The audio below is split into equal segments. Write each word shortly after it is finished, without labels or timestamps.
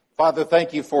Father,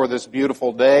 thank you for this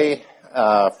beautiful day,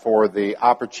 for the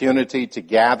opportunity to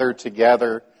gather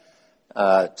together,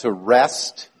 to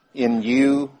rest in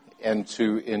you and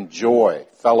to enjoy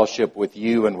fellowship with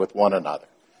you and with one another.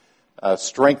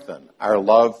 Strengthen our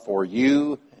love for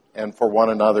you and for one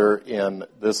another in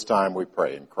this time, we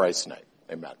pray. In Christ's name,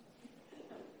 amen.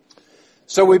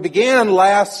 So we began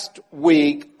last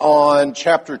week on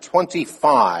chapter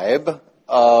 25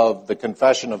 of the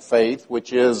Confession of Faith,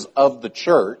 which is of the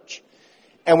church.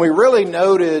 And we really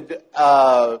noted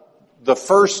the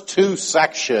first two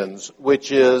sections,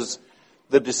 which is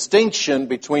the distinction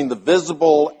between the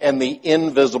visible and the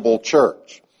invisible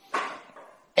church.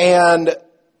 And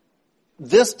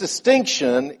this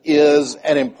distinction is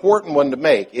an important one to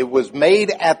make. It was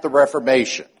made at the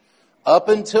Reformation. Up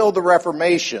until the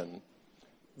Reformation,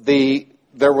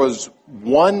 there was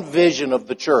one vision of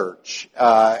the church,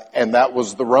 and that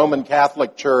was the Roman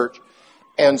Catholic Church.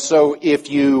 And so if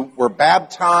you were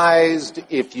baptized,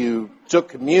 if you took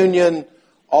communion,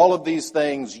 all of these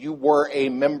things, you were a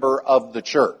member of the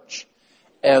church.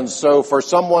 And so for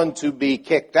someone to be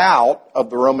kicked out of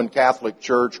the Roman Catholic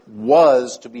Church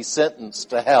was to be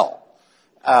sentenced to hell.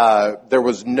 There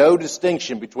was no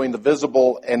distinction between the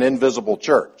visible and invisible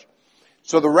church.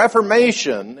 So the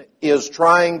Reformation is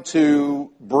trying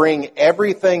to bring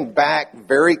everything back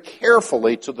very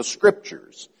carefully to the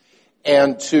Scriptures.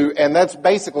 And that's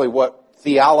basically what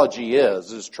theology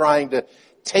is trying to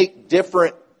take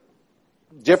different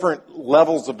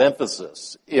levels of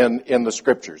emphasis in the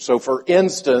Scriptures. So for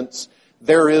instance,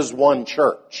 there is one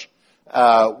church.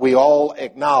 We all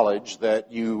acknowledge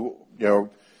that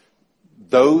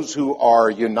those who are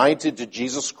united to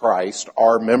Jesus Christ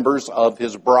are members of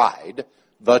His bride,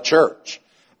 the church.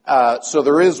 So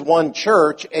there is one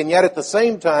church, and yet at the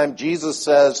same time, Jesus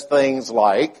says things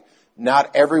like,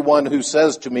 not everyone who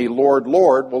says to me, Lord,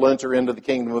 Lord, will enter into the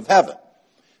kingdom of heaven.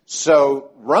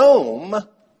 So Rome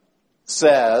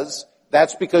says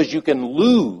that's because you can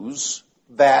lose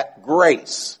that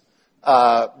grace,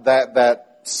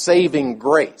 that saving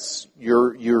grace.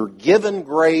 You're given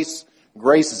grace.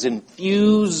 Grace is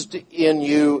infused in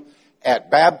you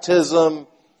at baptism.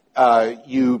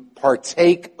 You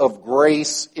partake of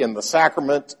grace in the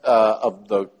sacrament of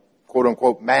the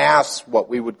quote-unquote Mass, what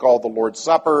we would call the Lord's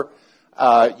Supper.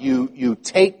 You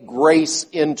take grace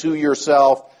into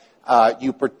yourself.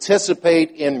 You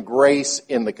participate in grace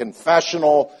in the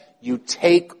confessional. You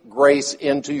take grace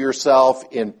into yourself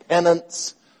in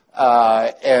penance,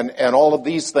 and all of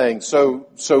these things. So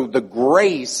the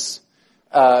grace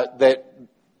that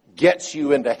gets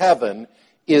you into heaven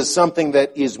is something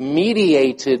that is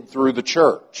mediated through the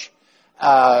church.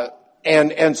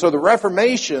 And so the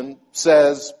Reformation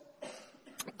says,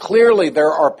 clearly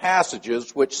there are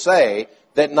passages which say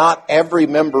that not every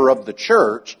member of the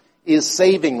church is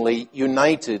savingly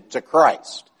united to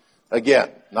Christ. Again,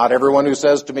 not everyone who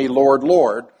says to me, Lord,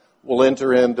 Lord, will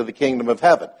enter into the kingdom of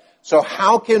heaven. So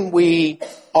how can we,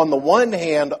 on the one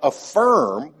hand,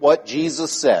 affirm what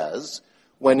Jesus says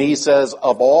when He says,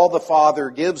 of all the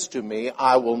Father gives to me,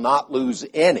 I will not lose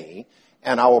any,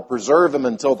 and I will preserve them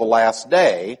until the last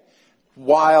day,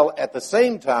 while at the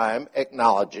same time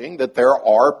acknowledging that there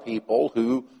are people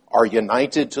who are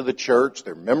united to the church,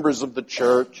 they're members of the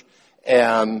church,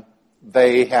 and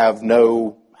they have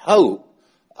no hope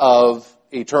of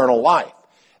eternal life.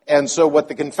 And so what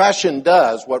the confession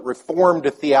does, what Reformed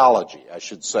theology, I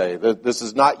should say, that this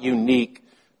is not unique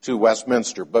to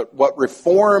Westminster, but what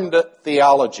Reformed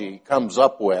theology comes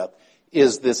up with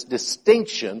is this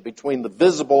distinction between the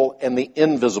visible and the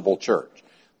invisible church.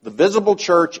 The visible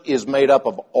church is made up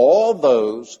of all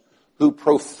those who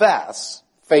profess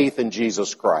faith in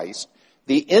Jesus Christ.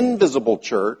 The invisible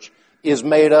church is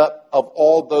made up of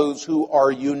all those who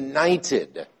are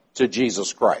united to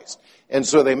Jesus Christ. And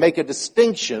so they make a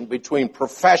distinction between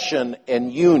profession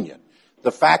and union.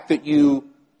 The fact that you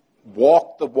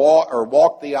walk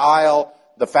the aisle,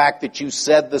 the fact that you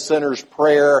said the sinner's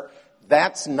prayer,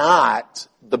 that's not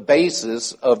the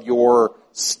basis of your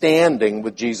standing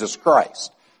with Jesus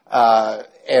Christ.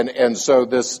 And so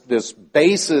this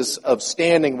basis of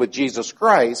standing with Jesus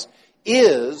Christ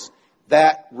is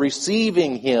that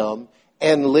receiving Him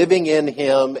and living in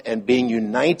Him and being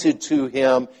united to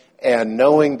Him and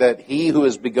knowing that He who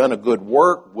has begun a good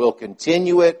work will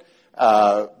continue it.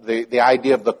 The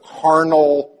idea of the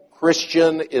carnal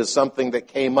Christian is something that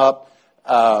came up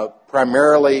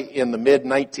primarily in the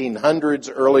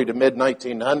mid-1900s, early to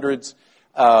mid-1900s.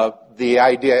 The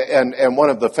idea, and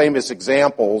one of the famous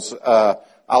examples,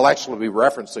 I'll actually be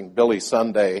referencing Billy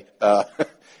Sunday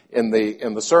in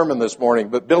the sermon this morning,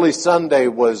 but Billy Sunday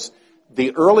was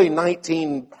the early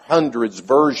 1900s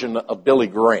version of Billy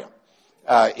Graham.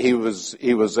 He was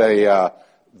a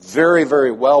very,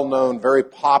 very well-known, very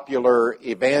popular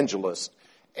evangelist.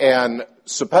 And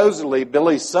supposedly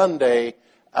Billy Sunday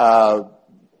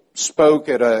spoke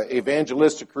at an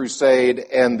evangelistic crusade,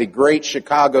 and the great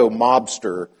Chicago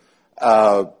mobster,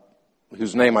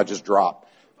 whose name I just dropped,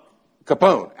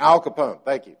 Al Capone,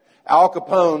 thank you. Al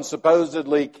Capone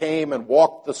supposedly came and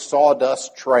walked the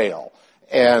Sawdust Trail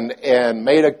and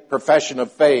made a profession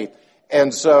of faith.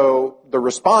 And so the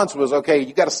response was, okay,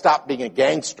 you got to stop being a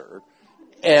gangster.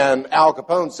 And Al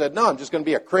Capone said, no, I'm just going to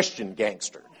be a Christian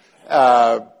gangster.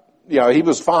 He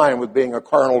was fine with being a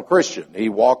carnal Christian. He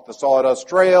walked the Sawdust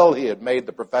Trail. He had made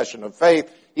the profession of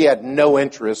faith. He had no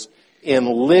interest in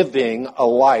living a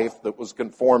life that was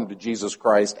conformed to Jesus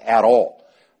Christ at all.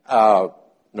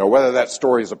 Whether that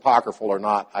story is apocryphal or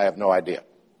not, I have no idea.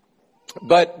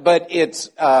 But it's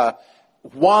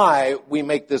why we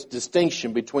make this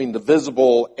distinction between the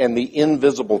visible and the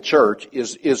invisible church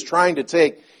is trying to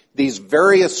take these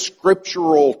various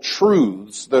scriptural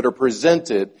truths that are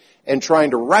presented and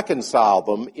trying to reconcile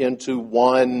them into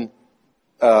one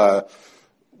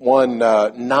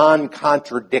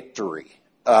non-contradictory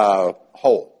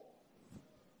whole.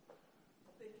 I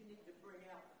think you need to bring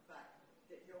out the fact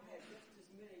that you'll have just as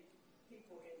many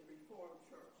people in the Reformed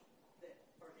Church that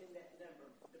are in that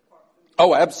number apart from you.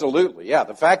 Oh, absolutely. Yeah,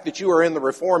 the fact that you are in the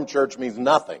Reformed Church means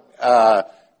nothing.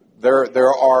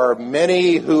 There are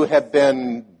many who have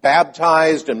been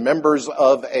baptized and members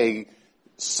of a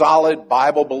solid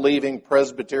Bible-believing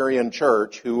Presbyterian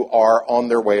church who are on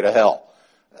their way to hell.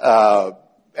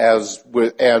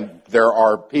 And there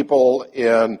are people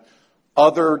in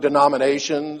other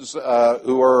denominations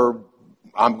who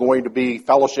I'm going to be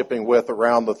fellowshipping with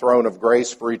around the throne of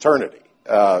grace for eternity.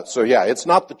 It's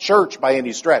not the church by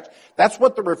any stretch. That's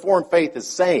what the Reformed faith is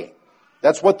saying.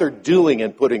 That's what they're doing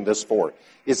in putting this forth.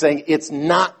 Is saying it's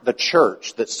not the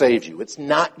church that saves you. It's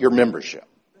not your membership.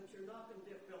 But you're not going to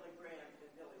get Billy Graham and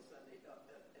Billy Sunday up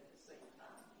at the same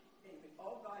time. And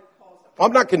all God calls them.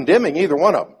 I'm not condemning either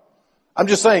one of them. I'm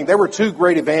just saying they were two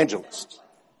great evangelists.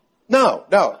 No.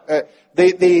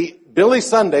 The Billy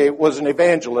Sunday was an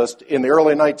evangelist in the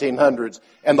early 1900s,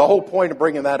 and the whole point of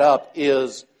bringing that up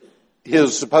is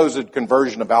his supposed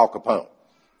conversion of Al Capone,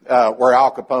 where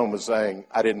Al Capone was saying,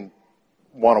 I didn't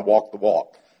want to walk the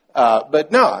walk.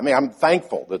 But no, I'm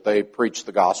thankful that they preached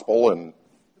the gospel. And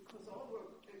because all we're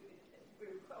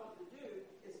called to do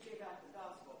is give out the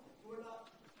gospel. We're not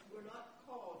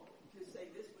called to say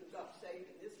this one got saved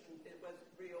and this one it wasn't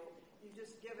real. You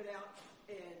just give it out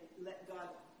and let God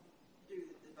do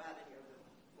the dividing of the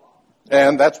flock.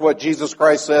 And that's what Jesus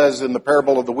Christ says in the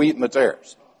parable of the wheat and the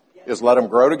tares, is let them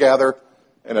grow together,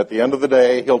 and at the end of the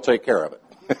day, he'll take care of it.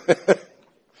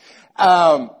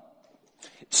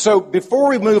 So before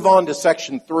we move on to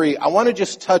section 3, I want to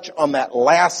just touch on that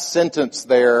last sentence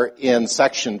there in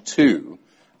section 2.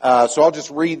 So I'll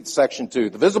just read section 2.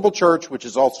 The visible church, which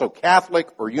is also Catholic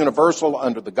or universal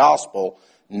under the gospel,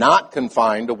 not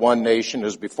confined to one nation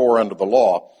as before under the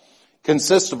law,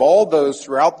 consists of all those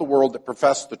throughout the world that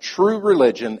profess the true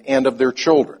religion and of their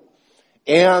children,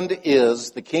 and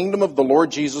is the kingdom of the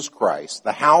Lord Jesus Christ,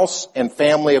 the house and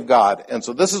family of God. And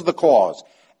so this is the clause,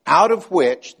 out of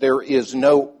which there is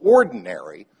no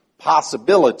ordinary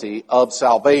possibility of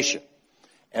salvation.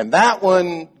 And that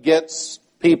one gets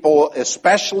people,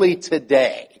 especially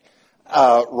today,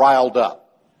 riled up.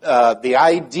 The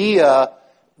idea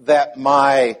that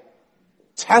my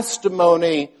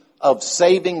testimony of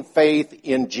saving faith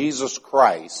in Jesus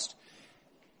Christ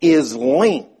is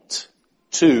linked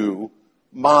to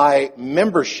my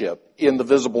membership in the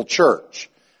visible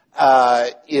church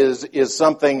is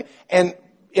something. And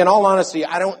in all honesty,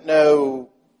 I don't know,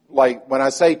 like when I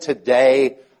say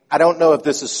today, I don't know if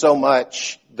this is so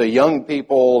much the young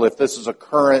people, if this is a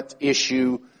current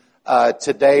issue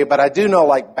today, but I do know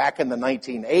like back in the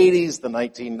 1980s, the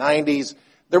 1990s,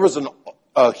 there was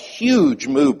a huge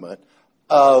movement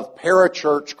of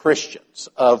parachurch Christians,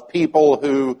 of people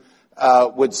who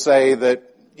would say that,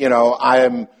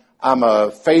 I'm a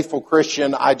faithful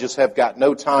Christian, I just have got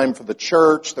no time for the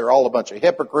church, they're all a bunch of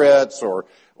hypocrites, or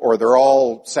they're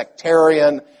all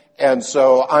sectarian, and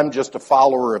so I'm just a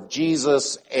follower of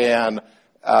Jesus, and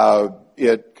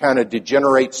it kind of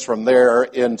degenerates from there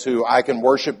into I can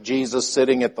worship Jesus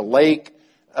sitting at the lake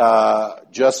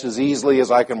just as easily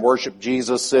as I can worship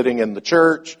Jesus sitting in the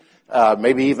church,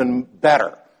 maybe even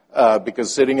better,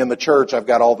 because sitting in the church I've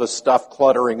got all this stuff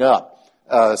cluttering up.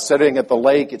 Sitting at the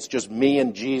lake, it's just me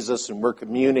and Jesus, and we're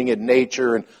communing in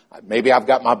nature, and maybe I've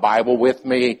got my Bible with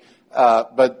me,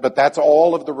 but that's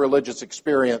all of the religious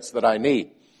experience that I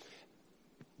need.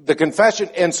 The confession,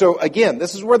 and so again,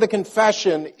 this is where the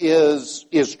confession is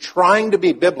trying to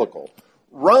be biblical.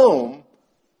 Rome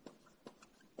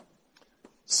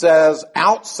says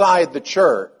outside the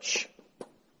church,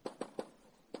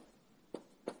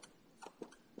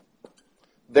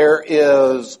 there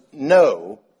is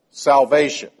no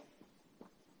salvation.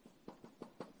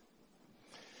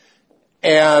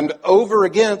 And over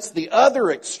against the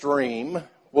other extreme,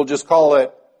 we'll just call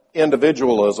it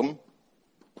individualism,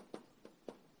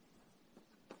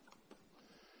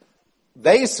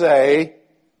 they say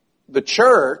the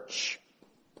church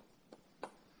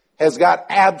has got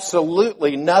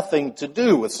absolutely nothing to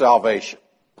do with salvation.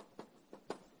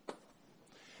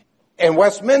 And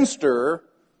Westminster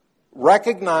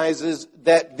recognizes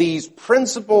that these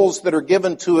principles that are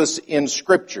given to us in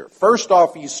Scripture, first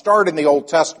off, you start in the Old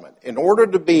Testament. In order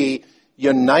to be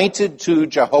united to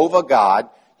Jehovah God,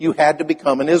 you had to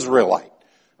become an Israelite.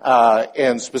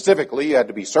 And specifically, you had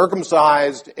to be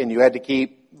circumcised and you had to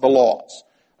keep the laws.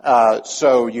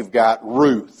 So you've got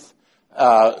Ruth,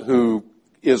 who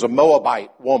is a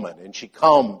Moabite woman, and she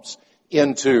comes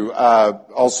into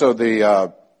also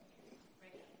the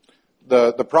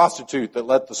prostitute that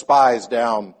let the spies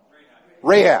down.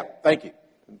 Rahab, thank you.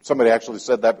 Somebody actually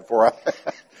said that before.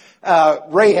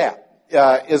 Rahab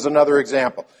is another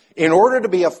example. In order to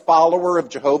be a follower of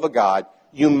Jehovah God,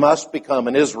 you must become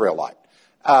an Israelite.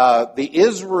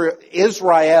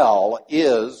 Israel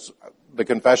is, the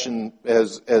confession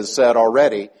has said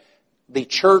already, the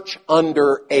church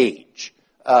under age.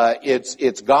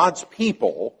 It's God's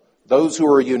people, those who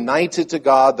are united to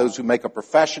God, those who make a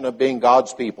profession of being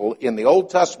God's people. In the Old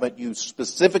Testament, you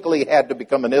specifically had to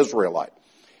become an Israelite.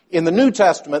 In the New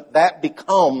Testament, that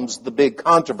becomes the big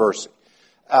controversy.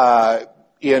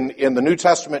 In the New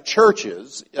Testament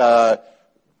churches,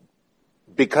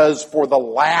 because for the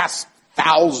last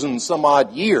 1,000 some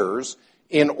odd years,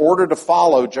 in order to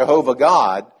follow Jehovah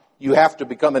God, you have to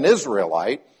become an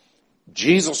Israelite.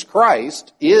 Jesus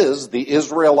Christ is the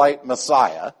Israelite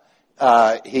Messiah.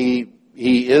 He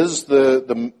is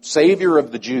the Savior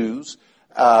of the Jews,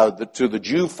 to the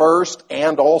Jew first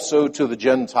and also to the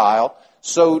Gentile.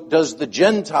 So does the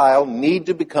Gentile need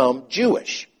to become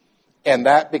Jewish? And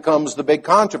that becomes the big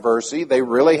controversy. They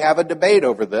really have a debate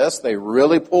over this. They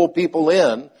really pull people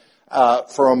in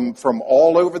from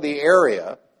all over the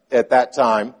area at that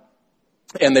time.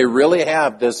 And they really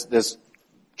have this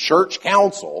church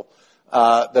council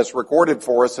that's recorded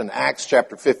for us in Acts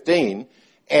chapter 15.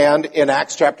 And in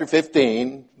Acts chapter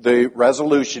 15, the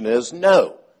resolution is,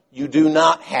 no, you do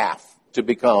not have to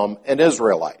become an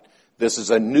Israelite. This is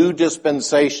a new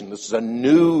dispensation. This is a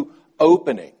new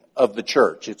opening of the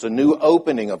church. It's a new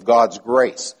opening of God's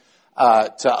grace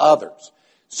to others.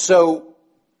 So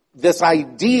this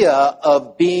idea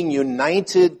of being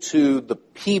united to the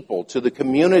people, to the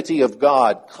community of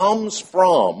God, comes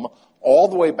from all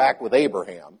the way back with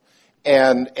Abraham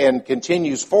and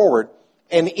continues forward.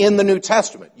 And in the New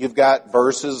Testament, you've got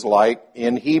verses like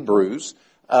in Hebrews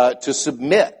to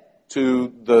submit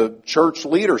to the church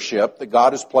leadership that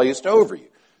God has placed over you,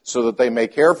 so that they may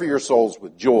care for your souls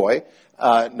with joy,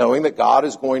 knowing that God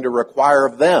is going to require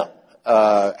of them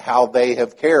how they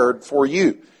have cared for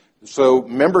you. So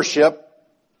membership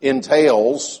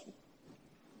entails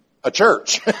a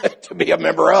church to be a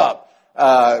member of.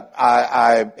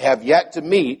 I have yet to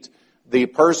meet the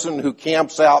person who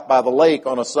camps out by the lake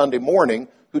on a Sunday morning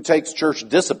who takes church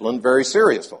discipline very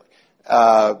seriously.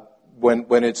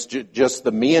 When it's just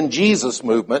the me and Jesus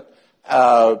movement,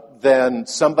 then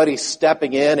somebody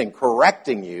stepping in and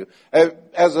correcting you.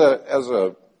 As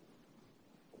a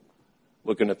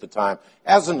looking at the time,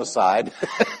 as an aside,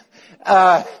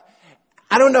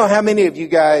 I don't know how many of you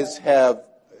guys have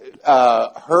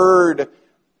heard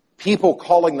people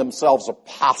calling themselves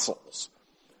apostles.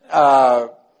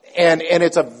 And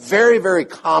it's a very, very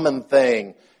common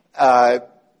thing,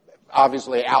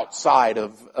 obviously outside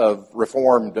of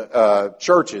Reformed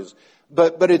churches,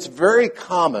 but it's very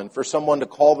common for someone to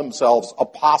call themselves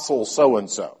apostle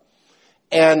so-and-so.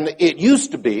 And it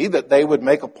used to be that they would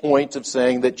make a point of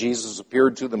saying that Jesus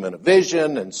appeared to them in a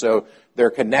vision, and so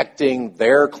they're connecting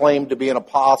their claim to be an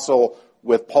apostle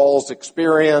with Paul's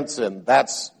experience, and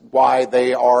that's why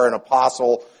they are an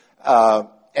apostle,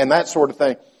 and that sort of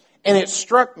thing. And it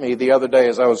struck me the other day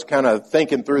as I was kind of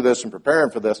thinking through this and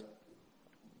preparing for this,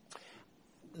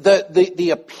 the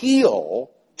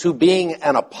appeal to being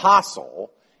an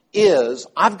apostle is,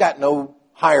 I've got no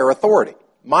higher authority.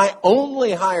 My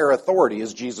only higher authority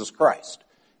is Jesus Christ.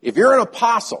 If you're an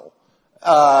apostle,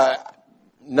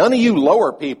 none of you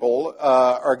lower people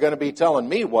are going to be telling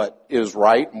me what is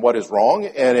right and what is wrong.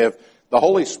 And if the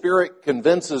Holy Spirit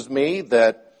convinces me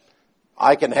that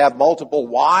I can have multiple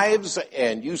wives,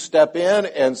 and you step in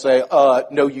and say,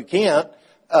 no, you can't.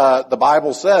 The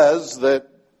Bible says that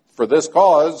for this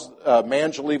cause, a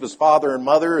man shall leave his father and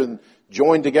mother and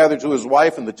join together to his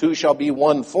wife, and the two shall be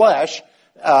one flesh.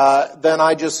 Then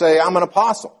I just say, I'm an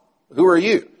apostle. Who are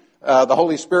you? The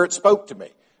Holy Spirit spoke to me.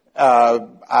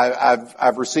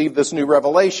 I've received this new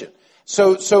revelation.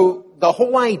 So the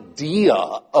whole idea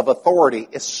of authority,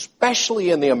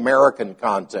 especially in the American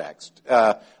context,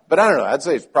 but I don't know, I'd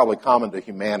say it's probably common to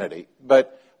humanity,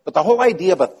 but the whole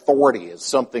idea of authority is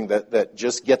something that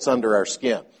just gets under our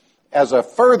skin. As a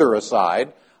further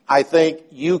aside, I think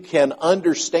you can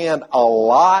understand a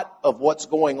lot of what's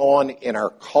going on in our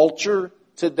culture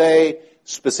today,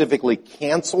 specifically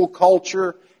cancel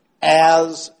culture,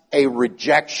 as a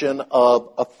rejection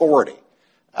of authority.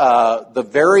 The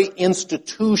very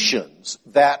institutions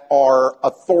that are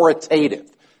authoritative,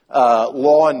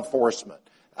 law enforcement,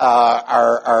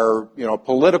 our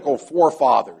political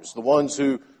forefathers, the ones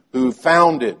who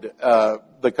founded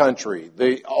the country,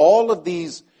 all of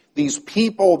these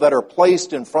people that are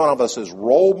placed in front of us as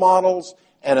role models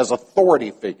and as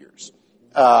authority figures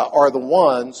are the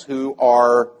ones who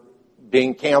are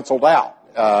being canceled out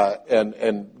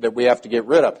and that we have to get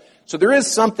rid of. So there is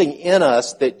something in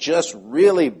us that just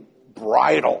really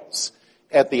bridles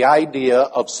at the idea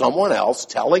of someone else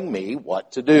telling me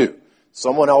what to do,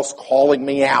 someone else calling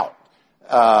me out.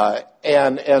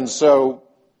 And so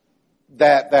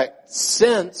that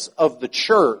sense of the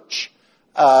church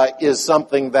is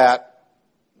something that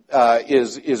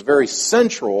is very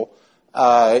central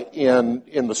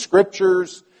in the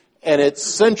Scriptures, and it's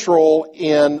central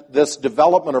in this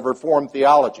development of Reformed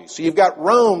theology. So you've got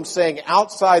Rome saying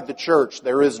outside the church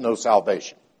there is no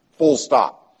salvation. Full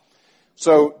stop.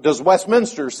 So does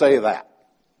Westminster say that?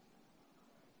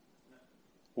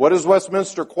 What does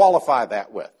Westminster qualify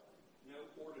that with?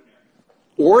 No, ordinary.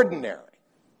 Ordinary.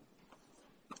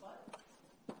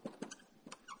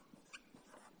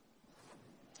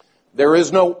 There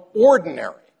is no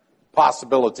ordinary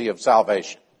possibility of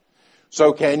salvation.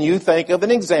 So can you think of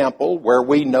an example where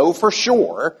we know for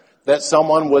sure that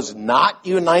someone was not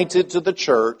united to the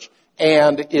church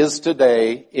and is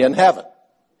today in heaven?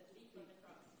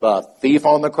 The thief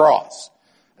on the cross.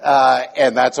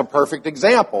 And that's a perfect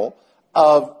example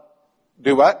of,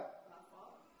 do what?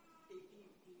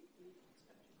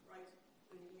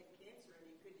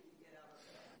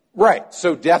 Right.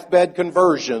 So deathbed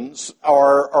conversions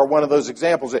are one of those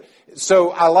examples.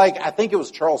 So I think it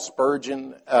was Charles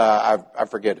Spurgeon, I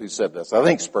forget who said this, I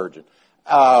think Spurgeon,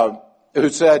 who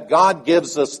said, God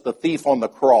gives us the thief on the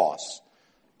cross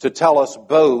to tell us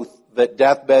both that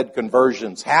deathbed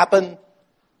conversions happen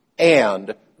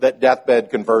and that deathbed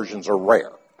conversions are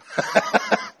rare.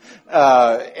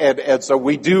 And so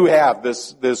we do have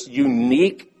this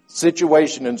unique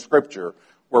situation in Scripture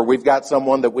where we've got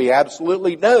someone that we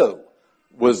absolutely know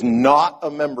was not a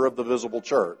member of the visible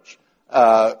church,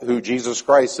 who Jesus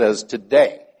Christ says,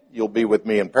 today you'll be with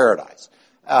me in paradise.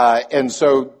 And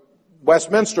so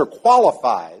Westminster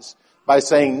qualifies by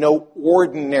saying no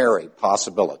ordinary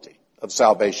possibility of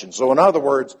salvation. So in other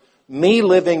words, me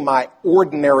living my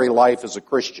ordinary life as a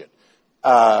Christian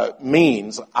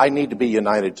means I need to be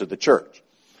united to the church.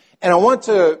 And I want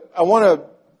to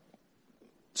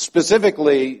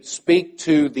specifically speak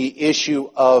to the issue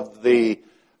of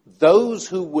those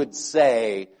who would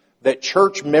say that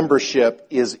church membership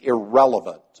is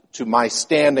irrelevant to my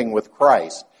standing with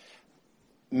Christ.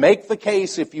 Make the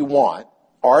case if you want,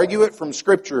 argue it from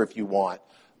Scripture if you want,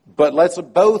 but let's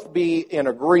both be in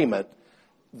agreement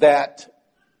that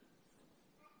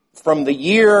from the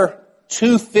year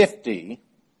 250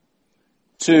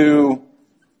 to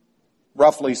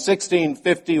roughly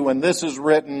 1650 when this is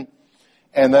written,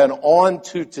 and then on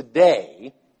to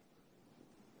today,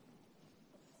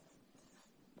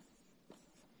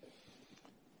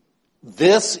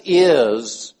 this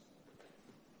is,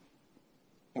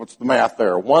 what's the math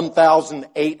there,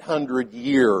 1,800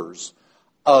 years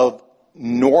of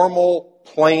normal,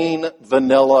 plain,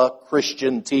 vanilla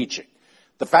Christian teaching.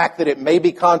 The fact that it may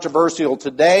be controversial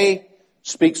today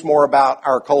speaks more about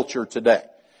our culture today.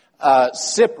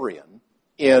 Cyprian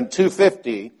in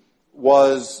 250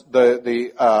 was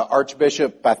the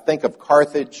Archbishop, I think, of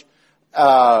Carthage,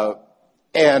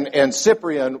 and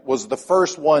Cyprian was the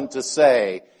first one to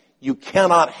say, you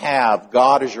cannot have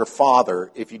God as your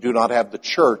father if you do not have the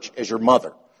church as your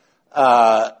mother.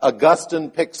 Augustine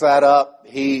picks that up.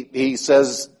 He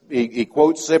says, he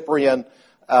quotes Cyprian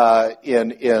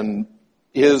in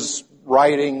his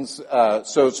writings.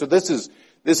 So this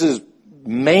is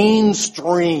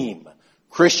mainstream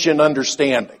Christian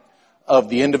understanding of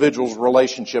the individual's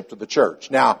relationship to the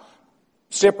church. Now,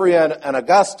 Cyprian and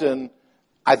Augustine,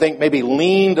 I think, maybe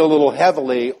leaned a little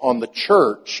heavily on the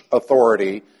church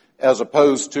authority as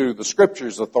opposed to the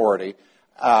Scriptures authority.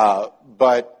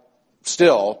 But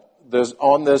still,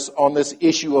 on this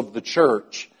issue of the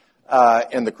church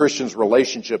and the Christian's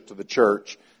relationship to the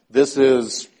church, this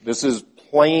is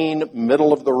plain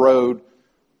middle of the road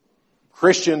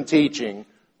Christian teaching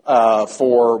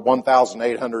for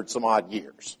 1,800 some odd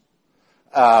years.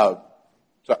 To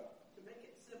make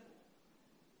it simple,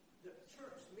 the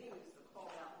church means the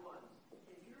called out ones. If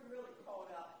you're really called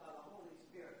out by the Holy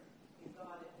Spirit and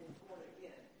God is born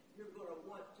again, you're going to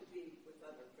want to be with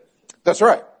other Christians. That's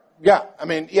right. Yeah, I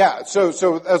mean, yeah. So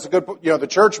that's a good. The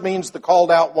church means the called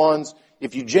out ones.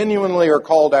 If you genuinely are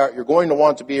called out, you're going to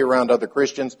want to be around other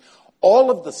Christians.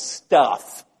 All of the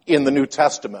stuff in the New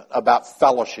Testament about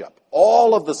fellowship,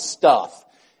 all of the stuff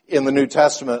in the New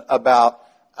Testament about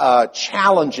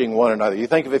challenging one another. You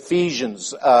think of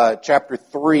Ephesians chapter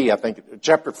 3, I think,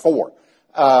 chapter 4,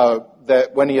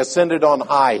 that when he ascended on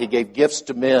high, he gave gifts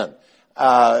to men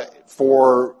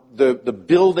for the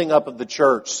building up of the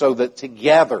church so that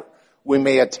together we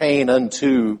may attain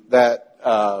unto that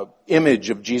image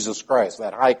of Jesus Christ,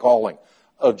 that high calling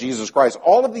of Jesus Christ.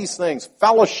 All of these things,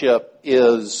 fellowship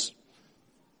is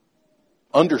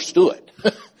understood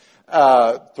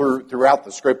throughout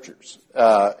the Scriptures,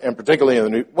 and particularly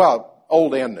in the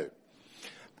Old and New.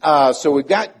 So we've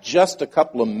got just a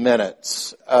couple of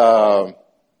minutes. So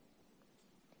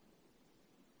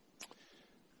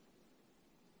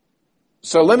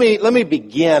let me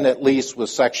begin at least with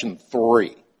section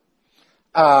 3.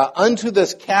 Unto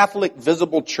this Catholic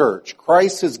visible church,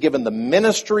 Christ has given the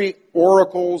ministry,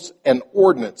 oracles, and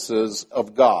ordinances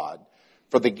of God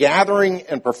for the gathering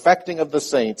and perfecting of the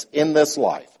saints in this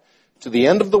life to the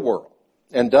end of the world,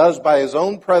 and does by his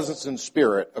own presence and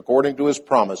Spirit, according to his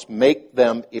promise, make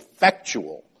them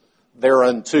effectual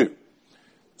thereunto.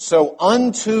 So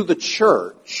unto the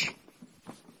church,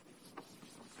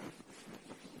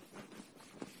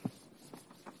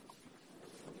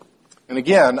 and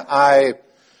again, I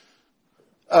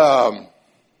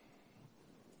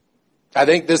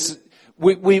think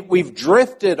we've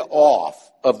drifted off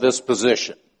of this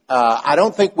position. I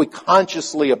don't think we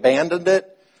consciously abandoned it.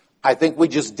 I think we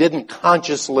just didn't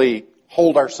consciously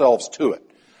hold ourselves to it.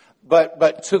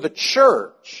 But to the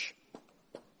church,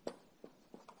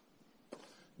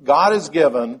 God has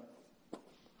given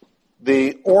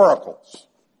the oracles.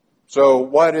 So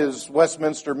what does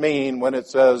Westminster mean when it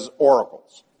says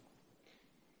oracles?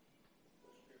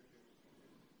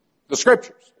 The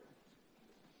Scriptures.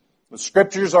 The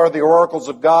Scriptures are the oracles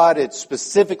of God. It's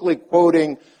specifically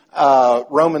quoting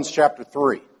Romans chapter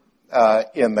 3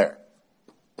 in there.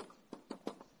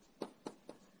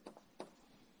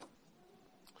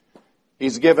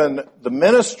 He's given the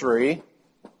ministry,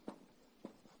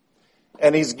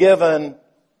 and he's given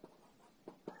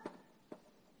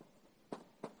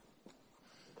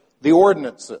the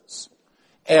ordinances.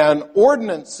 And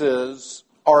ordinances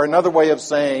are another way of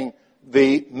saying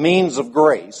the means of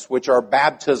grace, which are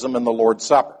baptism and the Lord's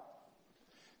Supper.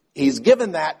 He's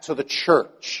given that to the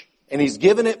church, and he's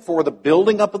given it for the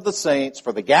building up of the saints,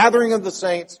 for the gathering of the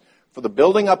saints, for the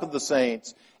building up of the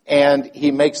saints, and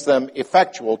he makes them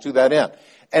effectual to that end.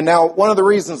 And now, one of the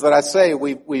reasons that I say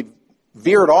we've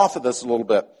veered off of this a little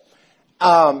bit,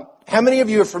 how many of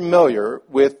you are familiar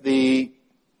with the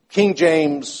King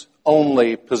James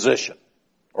only position?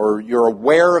 Or you're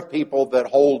aware of people that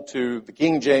hold to the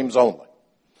King James only?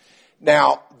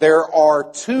 Now, there are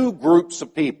two groups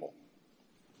of people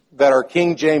that are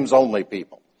King James only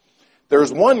people.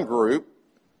 There's one group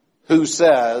who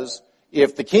says,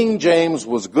 if the King James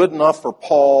was good enough for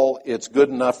Paul, it's good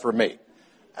enough for me.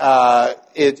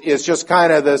 It's just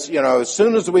kind of this, as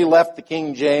soon as we left the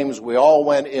King James, we all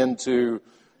went into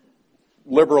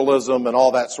liberalism and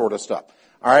all that sort of stuff.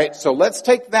 All right, so let's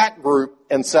take that group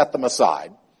and set them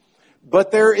aside.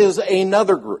 But there is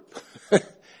another group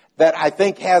that I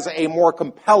think has a more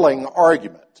compelling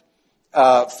argument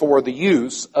for the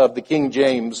use of the King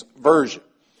James Version.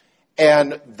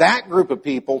 And that group of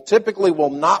people typically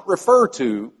will not refer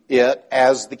to it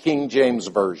as the King James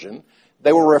Version.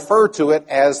 They will refer to it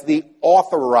as the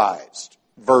Authorized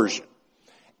Version.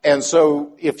 And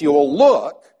so if you'll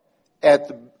look at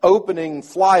the opening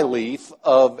flyleaf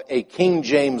of a King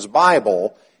James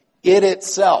Bible, it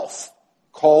itself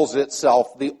calls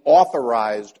itself the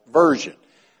Authorized Version.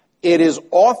 It is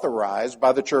authorized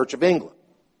by the Church of England.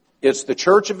 It's the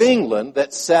Church of England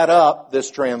that set up this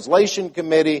translation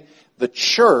committee. The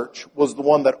church was the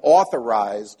one that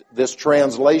authorized this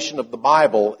translation of the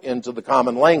Bible into the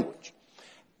common language.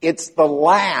 It's the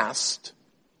last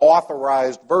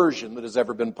authorized version that has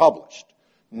ever been published.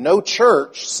 no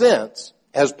church since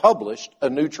has published a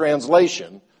new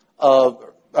translation of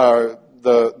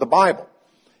the Bible.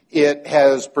 It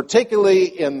has, particularly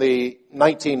in the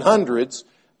 1900s,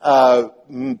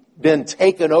 been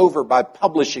taken over by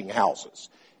publishing houses.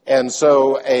 And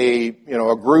so a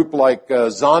group like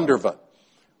Zondervan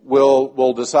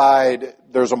will decide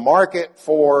there's a market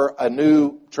for a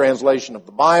new translation of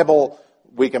the Bible.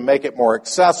 We can make it more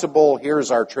accessible.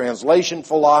 Here's our translation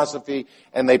philosophy.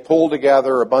 And they pull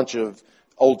together a bunch of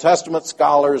Old Testament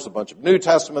scholars, a bunch of New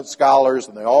Testament scholars,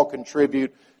 and they all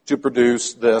contribute to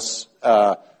produce this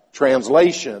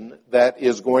translation that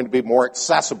is going to be more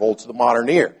accessible to the modern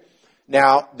ear.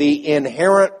 Now, the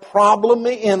inherent problem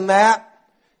in that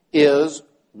is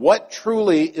what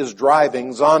truly is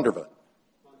driving Zondervan?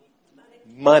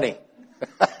 Money.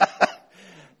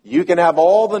 You can have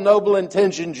all the noble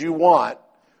intentions you want,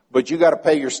 but you got to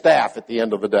pay your staff at the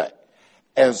end of the day.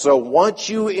 And so once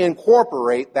you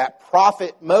incorporate that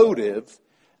profit motive,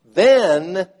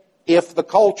 then if the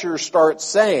culture starts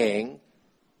saying,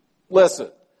 listen,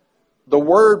 the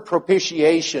word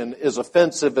propitiation is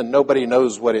offensive and nobody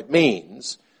knows what it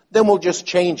means, then we'll just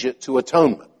change it to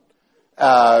atonement.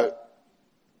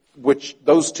 Which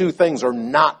those two things are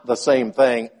not the same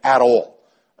thing at all.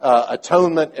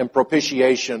 Atonement and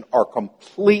propitiation are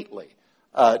completely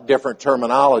different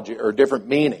terminology or different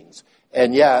meanings.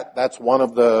 And yet, that's one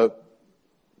of the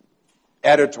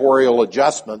editorial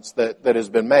adjustments that has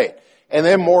been made. And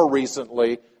then more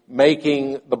recently,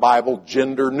 making the Bible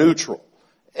gender neutral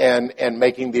and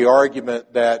making the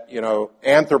argument that,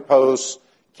 anthropos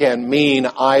can mean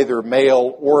either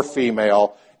male or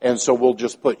female, and so we'll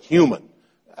just put human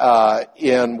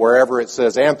in wherever it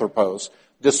says anthropos,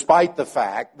 despite the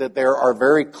fact that there are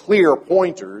very clear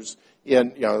pointers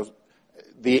in,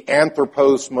 the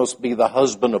anthropos must be the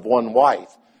husband of one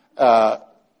wife.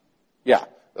 Yeah,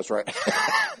 that's right.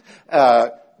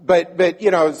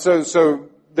 So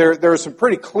there are some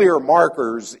pretty clear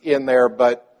markers in there,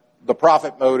 but the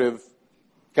profit motive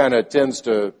kind of tends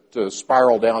to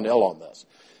spiral downhill on this.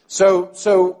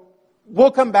 So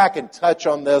we'll come back and touch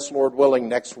on this, Lord willing,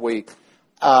 next week.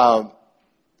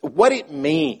 What it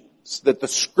means that the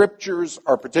Scriptures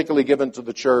are particularly given to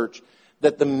the church,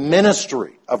 that the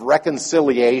ministry of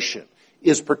reconciliation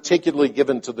is particularly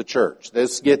given to the church.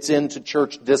 This gets into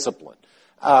church discipline.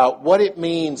 What it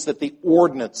means that the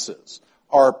ordinances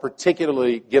are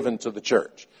particularly given to the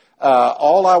church.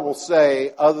 All I will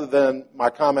say, other than my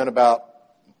comment about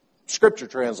Scripture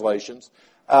translations,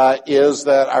 is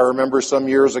that I remember some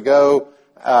years ago,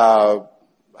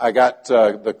 I got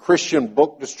the Christian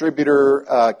Book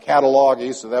Distributor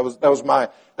catalog. So that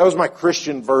was my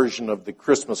Christian version of the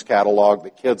Christmas catalog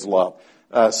that kids love.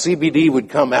 CBD would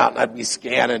come out and I'd be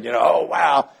scanning, oh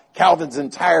wow, Calvin's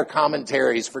entire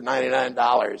commentaries for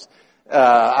 $99.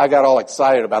 I got all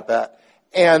excited about that.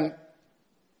 And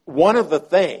one of the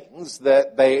things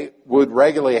that they would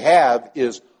regularly have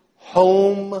is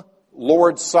home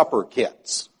Lord's Supper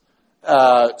kits.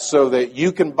 So that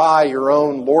you can buy your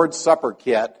own Lord's Supper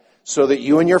kit so that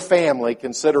you and your family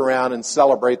can sit around and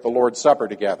celebrate the Lord's Supper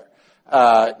together.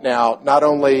 Now, not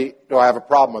only do I have a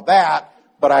problem with that,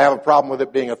 but I have a problem with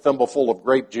it being a thimbleful of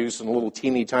grape juice and a little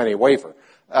teeny tiny wafer.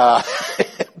 But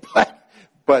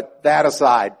that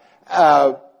aside,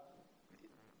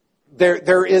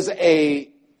 there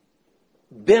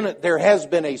has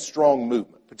been a strong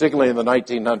movement, particularly in the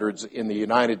 1900s in the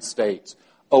United States,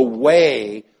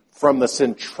 away from the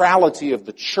centrality of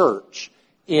the church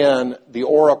in the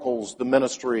oracles, the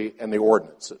ministry, and the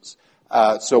ordinances.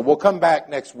 So we'll come back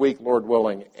next week, Lord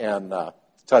willing, and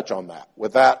touch on that.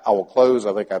 With that, I will close.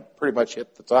 I think I've pretty much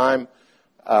hit the time.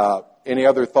 Any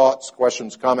other thoughts,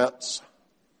 questions, comments?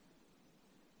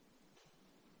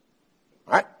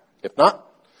 All right. If not,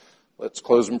 let's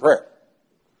close in prayer.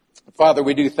 Father,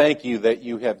 we do thank you that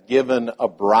you have given a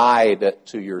bride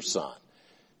to your Son.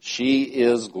 She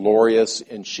is glorious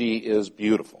and she is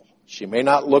beautiful. She may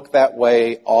not look that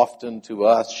way often to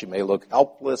us. She may look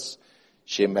helpless.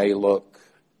 She may look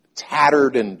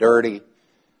tattered and dirty.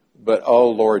 But, oh,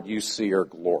 Lord, you see her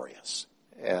glorious.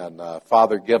 And,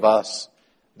 Father, give us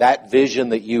that vision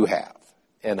that you have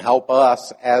and help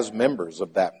us as members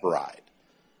of that bride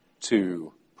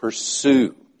to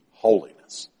pursue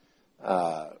holiness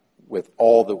with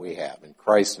all that we have. In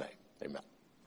Christ's name.